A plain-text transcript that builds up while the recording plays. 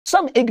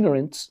some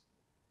ignorants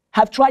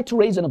have tried to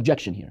raise an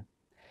objection here.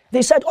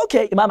 They said,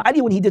 okay, Imam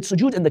Ali, when he did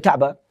sujood in the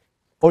Kaaba,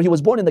 or he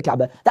was born in the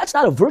Kaaba, that's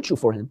not a virtue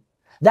for him.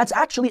 That's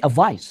actually a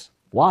vice.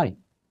 Why?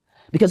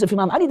 Because if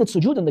Imam Ali did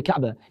sujood in the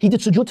Kaaba, he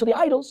did sujood to the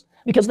idols,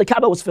 because the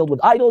Kaaba was filled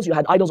with idols, you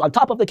had idols on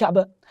top of the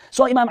Kaaba.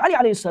 So Imam Ali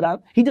alayhi salam,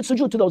 he did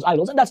sujood to those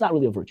idols, and that's not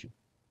really a virtue.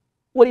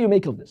 What do you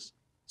make of this?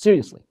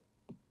 Seriously.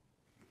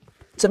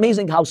 It's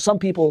amazing how some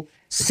people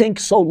sink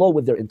so low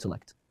with their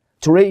intellect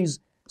to raise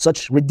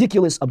such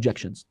ridiculous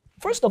objections.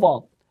 First of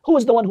all, who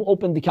is the one who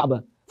opened the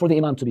Kaaba for the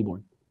Imam to be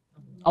born?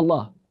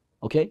 Allah,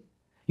 okay?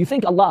 You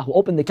think Allah, who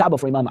opened the Kaaba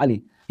for Imam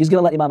Ali, he's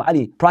going to let Imam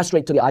Ali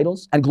prostrate to the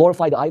idols and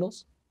glorify the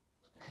idols?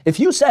 If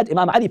you said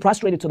Imam Ali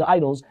prostrated to the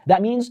idols,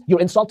 that means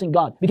you're insulting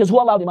God. Because who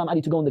allowed Imam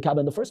Ali to go in the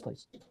Kaaba in the first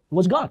place? It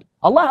was God.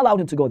 Allah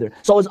allowed him to go there.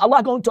 So is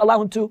Allah going to allow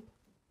him to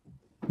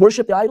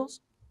worship the idols?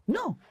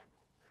 No.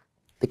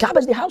 The Kaaba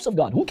is the house of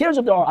God. Who cares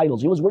if there are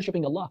idols? He was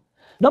worshiping Allah.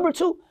 Number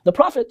two, the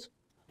Prophet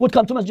would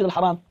come to Masjid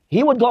al-Haram.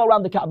 He would go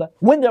around the Kaaba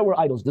when there were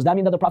idols. Does that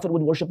mean that the Prophet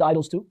would worship the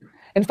idols too?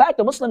 In fact,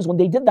 the Muslims, when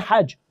they did the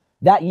Hajj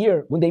that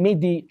year, when they made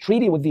the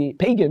treaty with the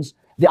pagans,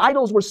 the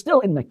idols were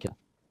still in Mecca.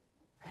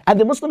 And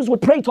the Muslims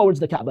would pray towards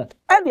the Kaaba,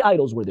 and the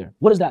idols were there.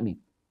 What does that mean?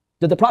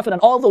 Did the Prophet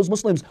and all those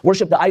Muslims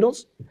worship the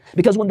idols?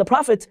 Because when the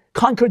Prophet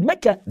conquered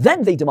Mecca,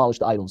 then they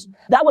demolished the idols.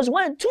 That was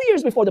when? 2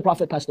 years before the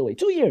Prophet passed away.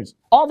 2 years.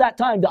 All that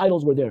time, the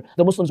idols were there.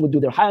 The Muslims would do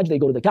their Hajj, they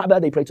go to the Kaaba,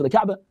 they pray to the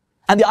Kaaba,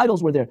 and the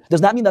idols were there.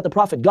 Does that mean that the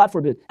Prophet, God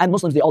forbid, and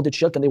Muslims, they all did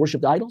shirk and they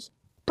worshiped the idols?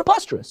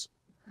 Preposterous.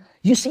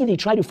 You see, they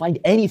try to find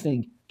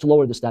anything to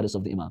lower the status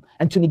of the Imam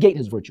and to negate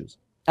his virtues.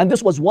 And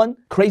this was one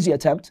crazy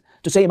attempt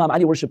to say Imam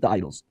Ali worshipped the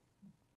idols.